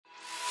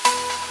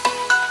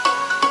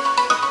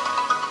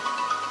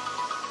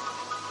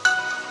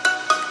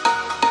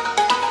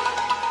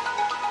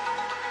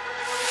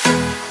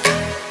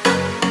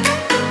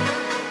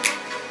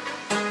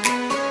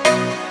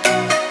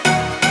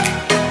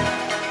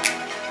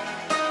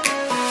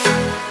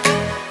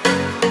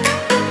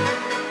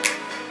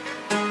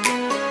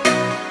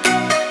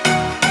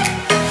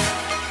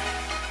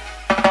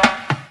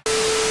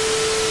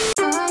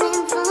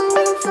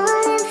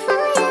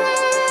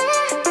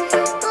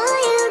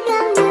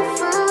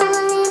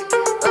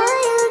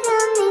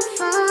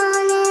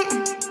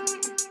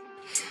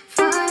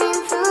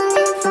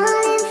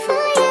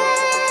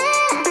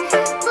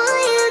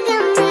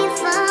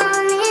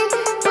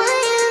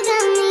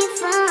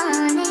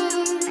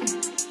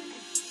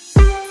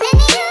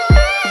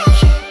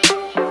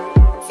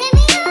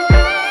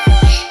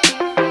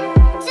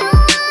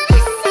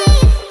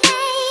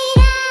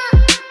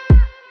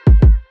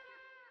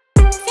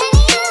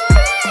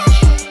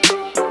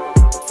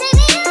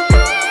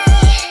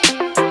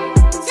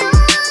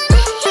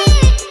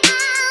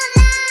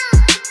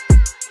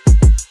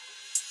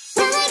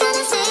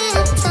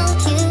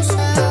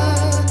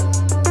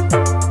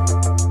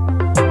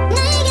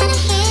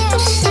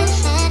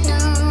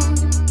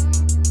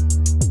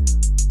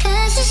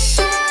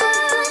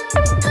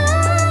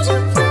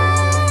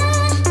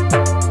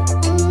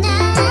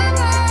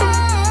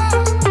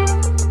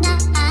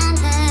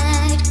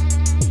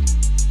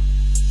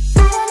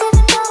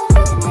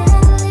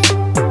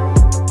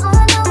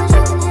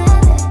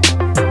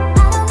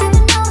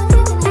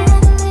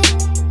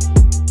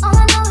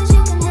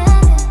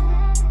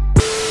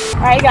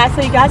Alright guys,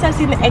 so you guys have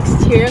seen the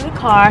exterior of the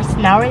car, so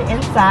now we're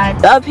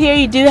inside. Up here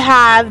you do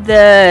have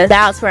the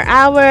miles per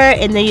hour,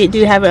 and then you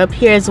do have it up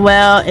here as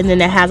well, and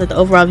then it has like the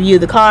overall view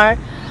of the car.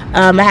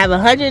 I have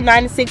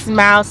 196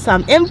 miles, so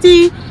I'm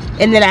empty,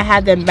 and then I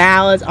have the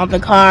miles on the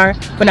car.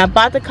 When I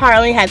bought the car I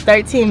only had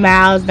 13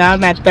 miles, now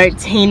I'm at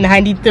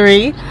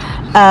 1393.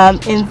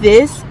 And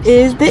this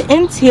is the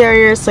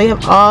interior, so you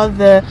have all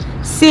the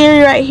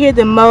Siri right here,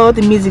 the mode,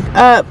 the music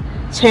up,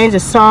 change the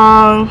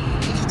song,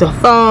 the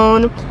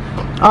phone,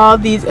 all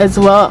these as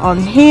well on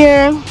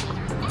here.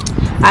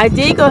 I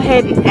did go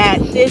ahead and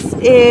add this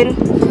in,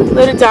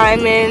 little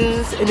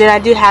diamonds, and then I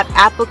do have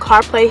Apple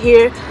CarPlay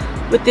here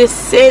with this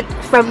scent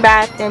from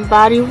Bath and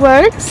Body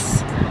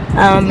Works.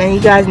 And you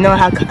guys know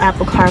how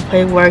Apple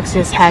CarPlay works,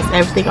 just has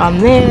everything on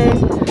there.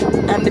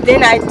 But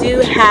then I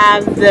do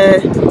have the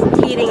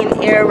heating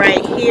and air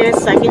right here,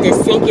 so I can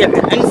just sync it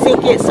or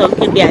unsync it, so it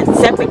can be at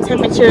separate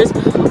temperatures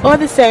or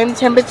the same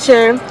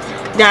temperature.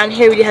 Down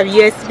here we do have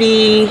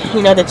USB,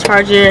 you know, the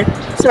charger.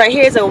 So right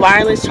here is a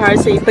wireless charge,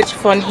 so you put your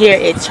phone here,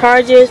 it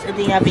charges, and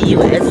then you have a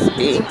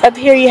USB. Up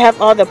here you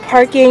have all the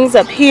parkings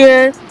up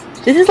here.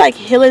 This is like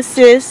hill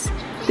assist.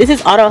 This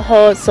is auto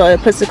hold, so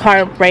it puts the car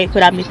in brake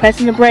without me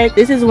pressing the brake.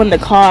 This is when the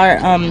car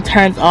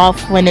turns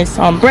off when it's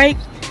on brake.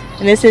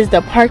 And this is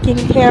the parking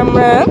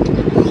camera.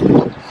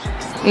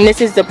 And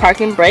this is the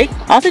parking brake.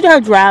 I also do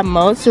have drive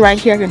mode, so right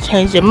here I can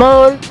change the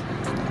mode.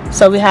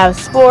 So we have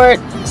sport,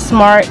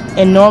 smart,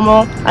 and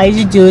normal. I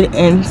usually do it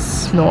in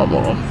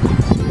normal.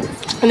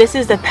 And this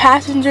is the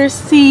passenger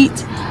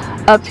seat.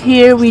 Up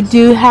here we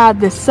do have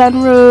the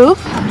sunroof.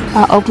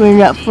 I'll open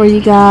it up for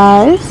you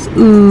guys.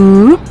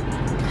 Ooh.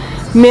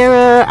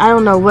 Mirror, I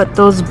don't know what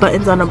those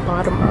buttons on the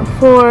bottom are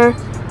for.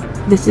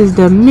 This is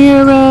the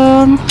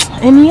mirror,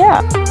 and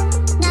yeah.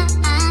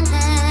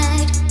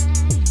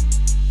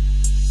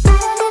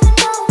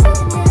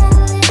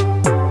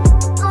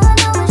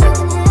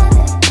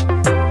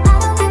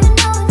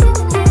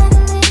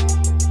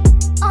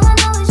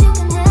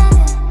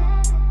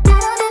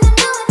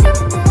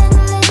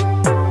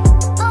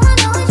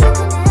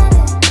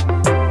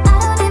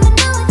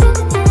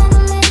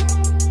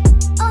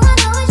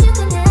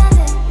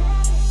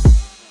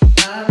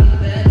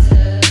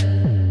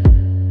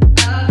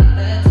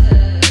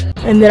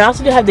 And then I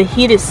also do have the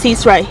heated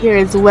seats right here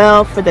as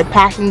well for the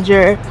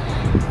passenger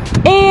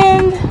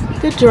and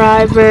the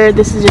driver.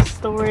 This is just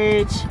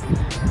storage.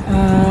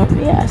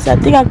 Yeah, so I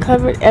think I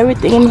covered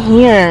everything in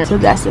here. So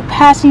that's the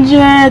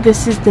passenger.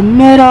 This is the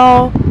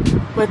middle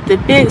with the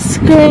big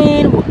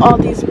screen with all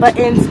these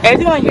buttons.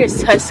 Everything on here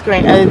is touch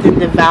screen other than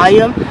the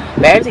volume,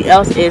 but everything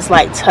else is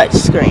like touch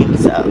screen.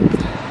 So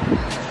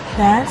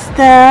that's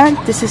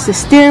that. This is the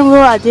steering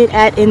wheel. I did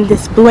add in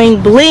this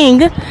bling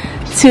bling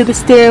to the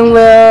steering wheel,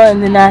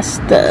 and then that's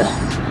the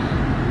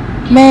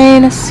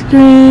main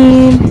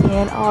screen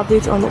and all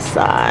these on the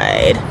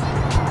side.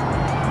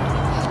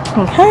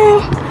 Okay,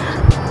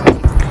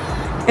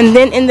 and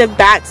then in the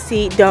back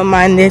seat, don't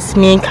mind this,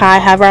 me and Kai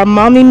have our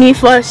mommy me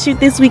photo shoot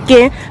this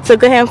weekend, so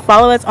go ahead and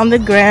follow us on the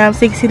gram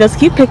so you can see those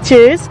cute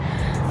pictures.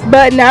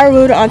 But now we're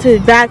moving on to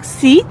the back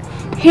seat.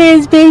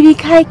 Here's baby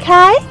Kai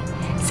Kai.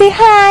 Say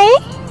hi.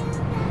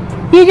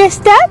 You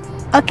just up?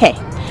 Okay.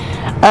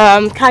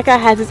 Kaka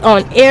has his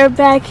own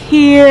airbag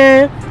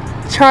here,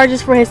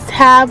 charges for his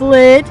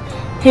tablet,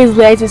 his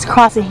legs is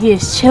crossed and he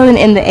is chilling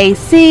in the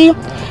AC.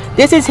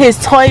 This is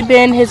his toy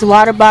bin, his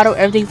water bottle,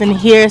 everything's in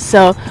here,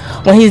 so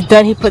when he's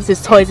done he puts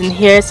his toys in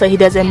here so he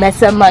doesn't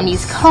mess up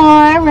mommy's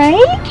car,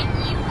 right?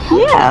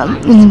 Yeah,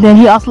 and then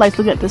he also likes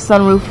to look at the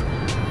sunroof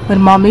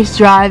when mommy's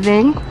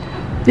driving.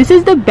 This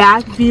is the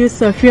back view,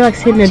 so if you're like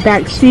sitting in the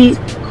back seat,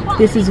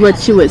 this is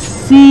what you would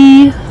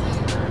see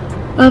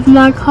of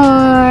my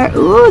car.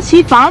 Ooh,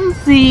 she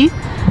fancy.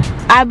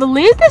 I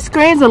believe the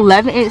screen's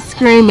 11-inch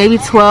screen, maybe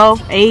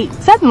 12, 8,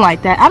 something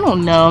like that. I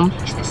don't know,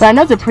 but I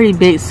know it's a pretty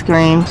big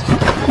screen.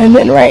 And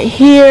then right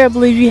here, I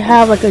believe you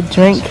have like a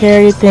drink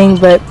carrier thing,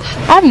 but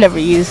I've never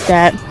used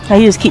that.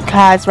 I just keep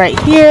Kai's right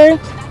here.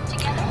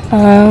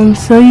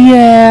 So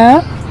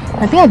yeah,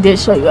 I think I did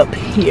show you up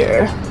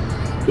here.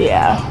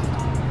 Yeah.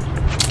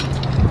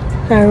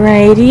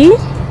 Alrighty.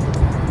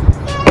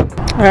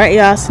 Alright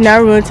y'all, so now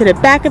we're going to the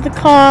back of the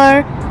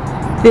car.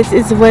 This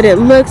is what it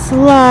looks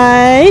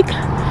like.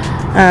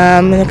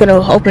 I'm gonna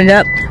open it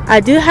up.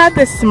 I do have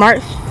the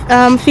smart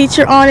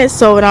feature on it,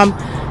 so when I'm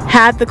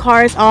have the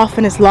car is off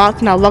and it's locked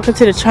and I walk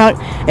into the trunk,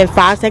 in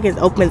 5 seconds it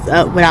opens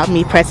up without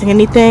me pressing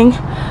anything.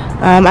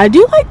 I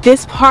do like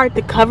this part,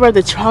 the cover of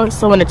the trunk,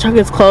 so when the trunk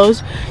is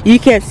closed you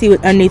can't see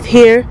what's underneath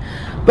here,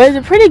 but it's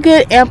a pretty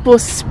good ample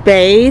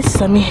space.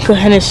 Let me go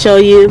ahead and show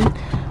you.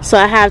 So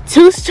I have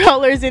 2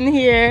 strollers in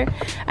here.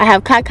 I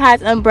have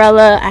Kai's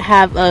umbrella. I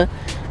have a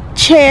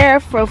chair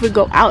for if we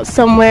go out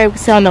somewhere, we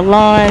sit on the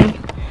lawn.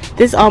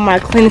 This is all my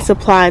cleaning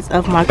supplies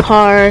of my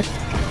car,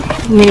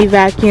 mini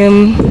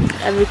vacuum,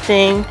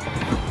 everything.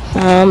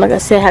 Like I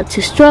said, I have 2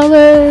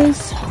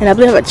 strollers, and I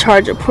believe I have a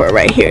charger port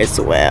right here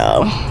as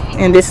well.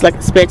 And this is like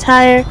a spare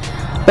tire,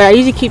 but I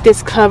usually keep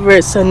this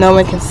covered so no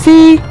one can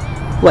see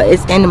what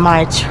is in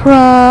my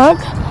trunk.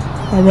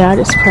 And then I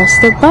just press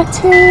the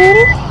button.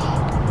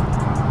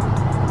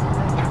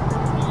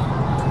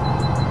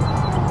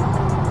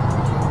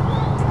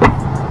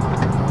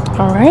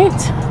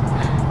 Alright.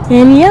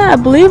 And yeah, I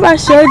believe I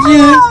showed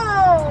you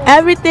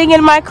everything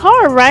in my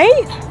car,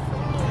 right?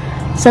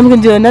 So I'm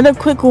gonna do another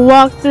quick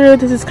walkthrough.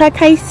 This is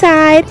Kakai's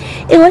side.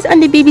 It was on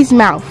the baby's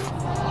mouth.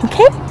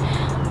 Okay?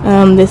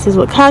 This is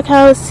what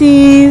Kakai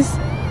sees.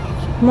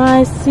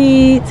 My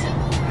seat.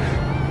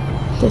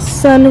 The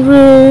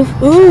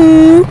sunroof.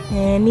 Ooh.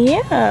 And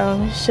yeah,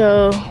 I'll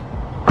show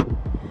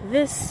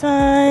this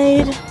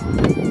side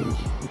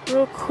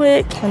real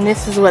quick. And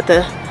this is what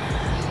the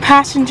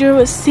passenger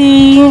would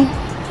see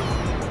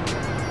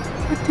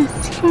with the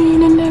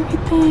screen and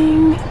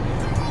everything.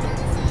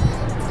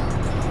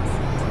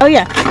 Oh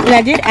yeah, and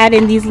I did add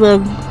in these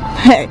little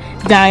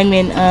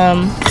diamond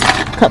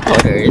cup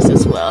holders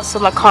as well. So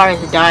my car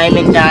is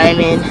diamond,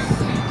 diamond,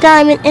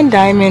 diamond, and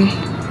diamond.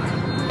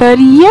 But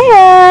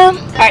yeah,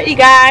 alright you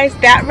guys,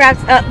 that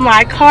wraps up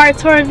my car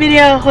tour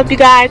video. Hope you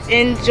guys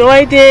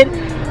enjoyed it.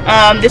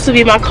 This will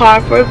be my car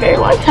for a very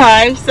long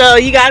time, so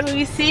you guys, when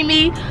you see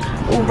me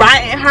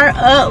riding her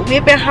up,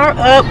 whipping her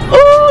up,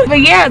 ooh. But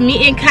yeah,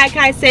 me and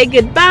Kai say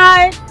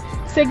goodbye.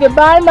 Say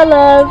goodbye, my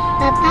love.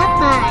 Bye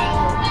bye.